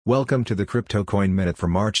Welcome to the Crypto Coin Minute for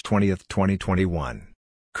March 20, 2021.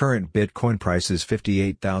 Current Bitcoin price is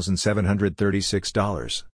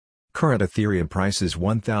 $58,736. Current Ethereum price is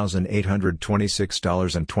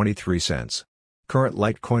 $1,826.23. Current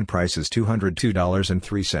Litecoin price is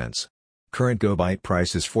 $202.03. Current GoByte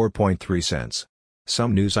price is 4.3 cents.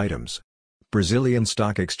 Some news items. Brazilian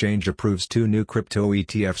Stock Exchange approves 2 new crypto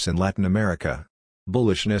ETFs in Latin America.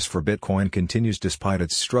 Bullishness for Bitcoin continues despite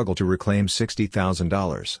its struggle to reclaim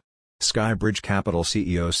 $60,000. Skybridge Capital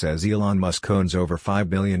CEO says Elon Musk owns over $5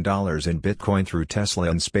 billion in Bitcoin through Tesla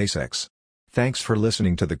and SpaceX. Thanks for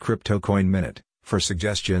listening to the Crypto Coin Minute. For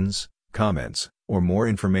suggestions, comments, or more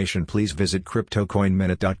information, please visit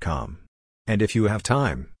CryptoCoinMinute.com. And if you have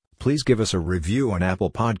time, please give us a review on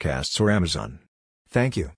Apple Podcasts or Amazon. Thank you.